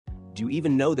you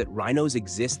even know that rhinos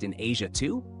exist in Asia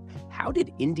too? How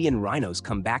did Indian rhinos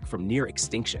come back from near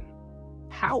extinction?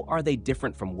 How are they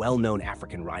different from well-known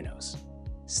African rhinos?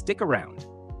 Stick around.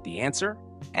 The answer,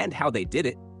 and how they did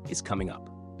it, is coming up.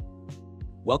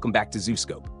 Welcome back to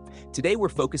ZooScope. Today we're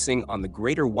focusing on the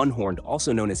greater one-horned,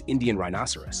 also known as Indian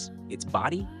rhinoceros, its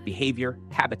body, behavior,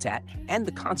 habitat, and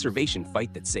the conservation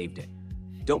fight that saved it.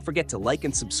 Don't forget to like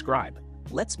and subscribe.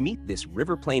 Let's meet this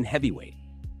river plain heavyweight.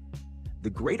 The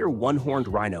greater one-horned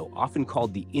rhino, often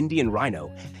called the Indian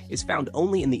rhino, is found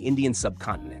only in the Indian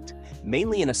subcontinent,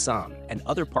 mainly in Assam and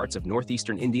other parts of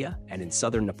northeastern India and in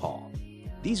southern Nepal.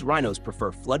 These rhinos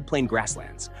prefer floodplain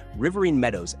grasslands, riverine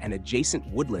meadows, and adjacent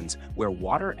woodlands where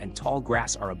water and tall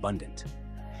grass are abundant.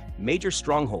 Major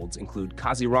strongholds include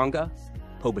Kaziranga,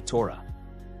 Pobatora,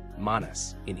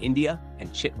 Manas in India,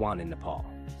 and Chitwan in Nepal.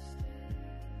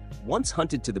 Once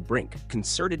hunted to the brink,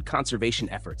 concerted conservation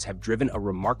efforts have driven a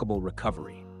remarkable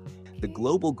recovery. The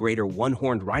global greater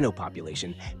one-horned rhino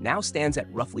population now stands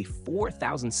at roughly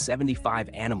 4,075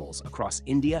 animals across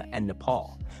India and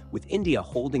Nepal, with India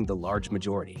holding the large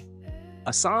majority.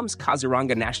 Assam's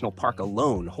Kaziranga National Park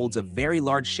alone holds a very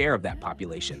large share of that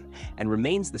population and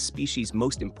remains the species'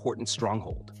 most important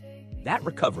stronghold. That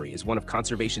recovery is one of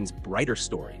conservation's brighter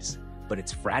stories, but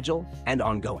it's fragile and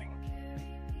ongoing.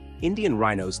 Indian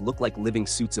rhinos look like living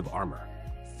suits of armor.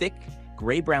 Thick,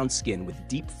 gray-brown skin with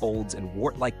deep folds and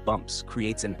wart-like bumps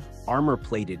creates an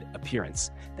armor-plated appearance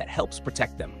that helps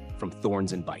protect them from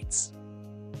thorns and bites.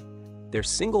 Their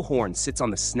single horn sits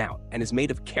on the snout and is made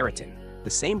of keratin,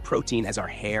 the same protein as our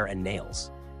hair and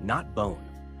nails, not bone.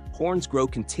 Horns grow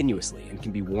continuously and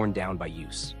can be worn down by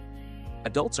use.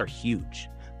 Adults are huge.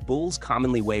 Bulls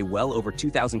commonly weigh well over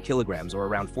 2,000 kilograms or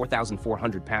around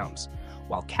 4,400 pounds,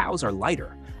 while cows are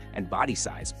lighter, and body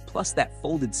size, plus that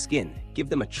folded skin, give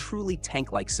them a truly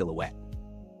tank-like silhouette.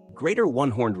 Greater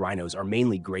one-horned rhinos are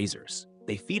mainly grazers.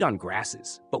 They feed on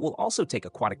grasses, but will also take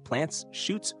aquatic plants,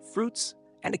 shoots, fruits,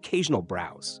 and occasional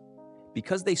browse.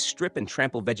 Because they strip and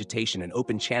trample vegetation and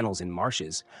open channels in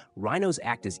marshes, rhinos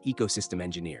act as ecosystem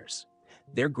engineers.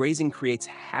 Their grazing creates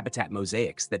habitat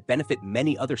mosaics that benefit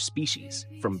many other species,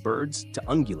 from birds to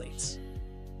ungulates.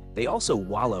 They also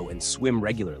wallow and swim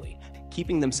regularly,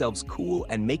 keeping themselves cool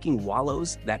and making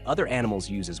wallows that other animals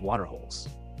use as waterholes.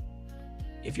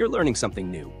 If you're learning something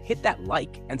new, hit that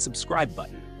like and subscribe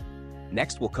button.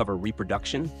 Next, we'll cover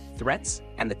reproduction, threats,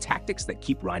 and the tactics that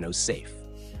keep rhinos safe.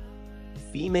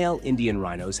 Female Indian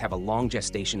rhinos have a long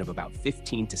gestation of about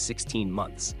 15 to 16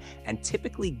 months and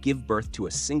typically give birth to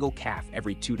a single calf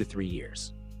every 2 to 3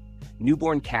 years.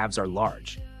 Newborn calves are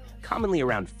large, commonly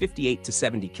around 58 to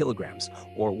 70 kilograms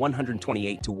or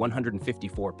 128 to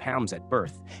 154 pounds at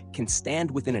birth, can stand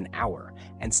within an hour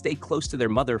and stay close to their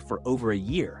mother for over a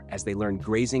year as they learn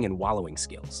grazing and wallowing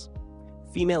skills.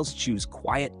 Females choose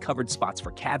quiet, covered spots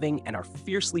for calving and are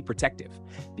fiercely protective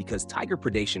because tiger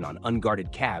predation on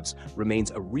unguarded calves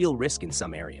remains a real risk in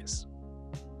some areas.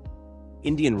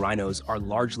 Indian rhinos are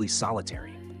largely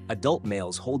solitary. Adult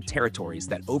males hold territories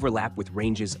that overlap with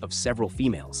ranges of several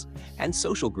females, and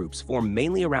social groups form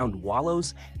mainly around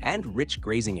wallows and rich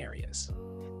grazing areas.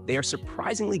 They are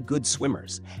surprisingly good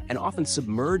swimmers and often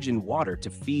submerge in water to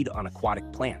feed on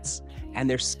aquatic plants, and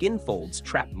their skin folds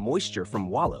trap moisture from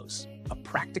wallows, a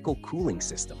practical cooling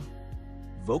system.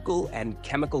 Vocal and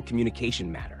chemical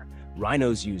communication matter.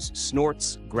 Rhinos use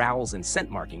snorts, growls, and scent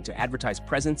marking to advertise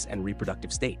presence and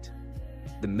reproductive state.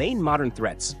 The main modern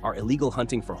threats are illegal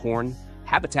hunting for horn,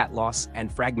 habitat loss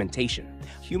and fragmentation,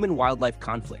 human-wildlife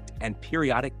conflict, and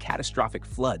periodic catastrophic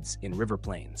floods in river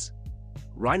plains.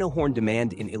 Rhino horn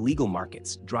demand in illegal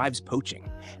markets drives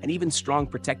poaching, and even strong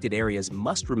protected areas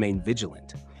must remain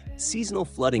vigilant. Seasonal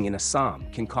flooding in Assam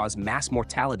can cause mass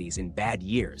mortalities in bad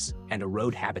years and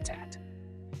erode habitat.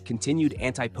 Continued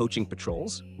anti-poaching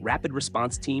patrols, rapid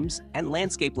response teams, and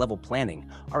landscape-level planning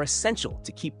are essential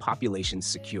to keep populations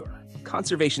secure.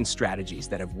 Conservation strategies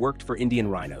that have worked for Indian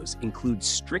rhinos include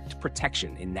strict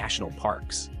protection in national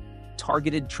parks,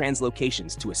 targeted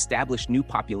translocations to establish new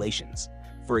populations,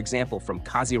 for example from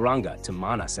Kaziranga to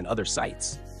Manas and other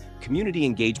sites, community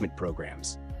engagement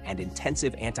programs, and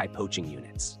intensive anti-poaching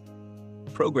units.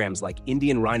 Programs like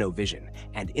Indian Rhino Vision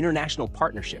and international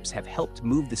partnerships have helped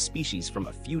move the species from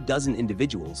a few dozen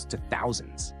individuals to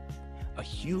thousands. A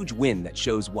huge win that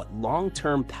shows what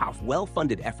long-term,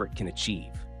 well-funded effort can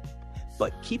achieve.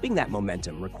 But keeping that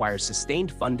momentum requires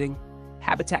sustained funding,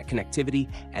 habitat connectivity,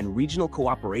 and regional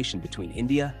cooperation between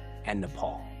India and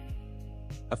Nepal.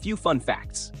 A few fun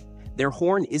facts. Their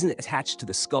horn isn't attached to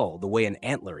the skull the way an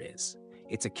antler is.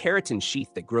 It's a keratin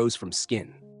sheath that grows from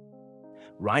skin.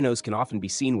 Rhinos can often be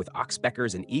seen with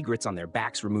oxpeckers and egrets on their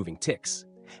backs removing ticks.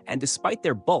 And despite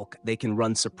their bulk, they can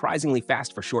run surprisingly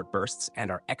fast for short bursts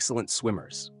and are excellent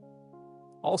swimmers.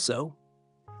 Also,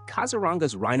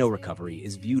 Kaziranga's rhino recovery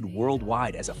is viewed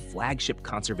worldwide as a flagship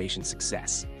conservation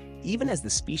success, even as the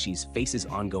species faces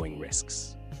ongoing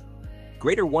risks.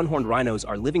 Greater one-horned rhinos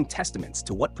are living testaments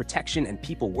to what protection and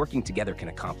people working together can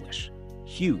accomplish.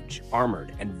 Huge,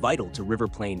 armored, and vital to river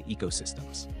plain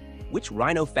ecosystems. Which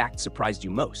rhino fact surprised you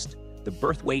most? The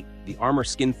birth weight, the armor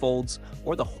skin folds,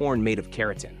 or the horn made of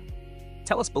keratin?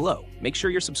 Tell us below, make sure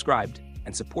you're subscribed,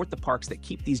 and support the parks that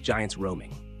keep these giants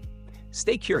roaming.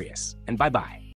 Stay curious, and bye-bye.